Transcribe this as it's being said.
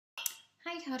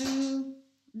Jeru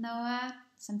Noa,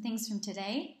 some things from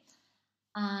today.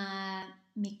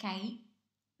 Mi caí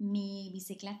mi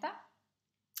bicicleta.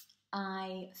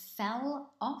 I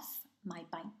fell off my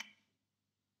bike.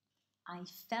 I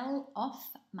fell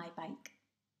off my bike.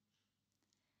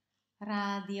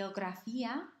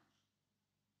 Radiografía,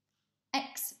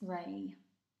 X-ray.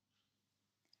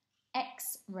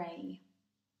 X-ray.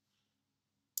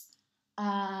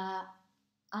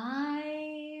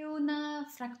 Hay una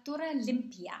fractura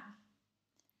limpia.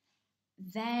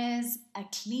 There's a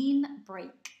clean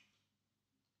break.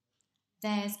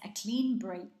 There's a clean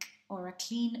break or a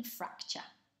clean fracture.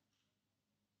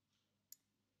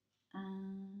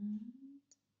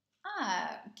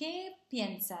 ¿Qué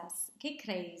piensas? ¿Qué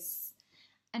crees?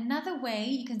 Another way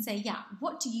you can say, yeah,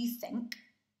 what do you think?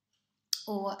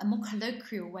 Or a more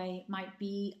colloquial way might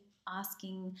be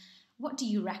asking, what do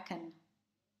you reckon?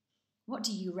 What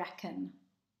do you reckon?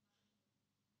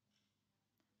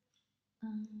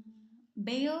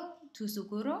 Veo tu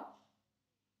seguro.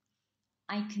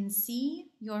 I can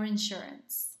see your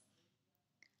insurance.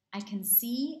 I can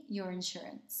see your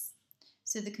insurance.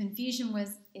 So the confusion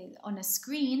was on a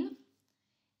screen.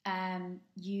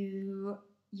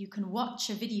 You can watch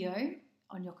a video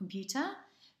on your computer,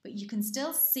 but you can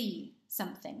still see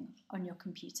something on your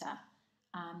computer.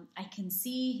 I can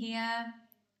see here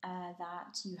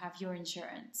that you have your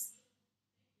insurance.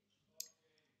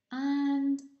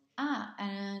 And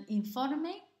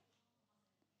informe,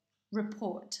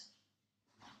 report.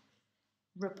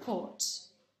 Report.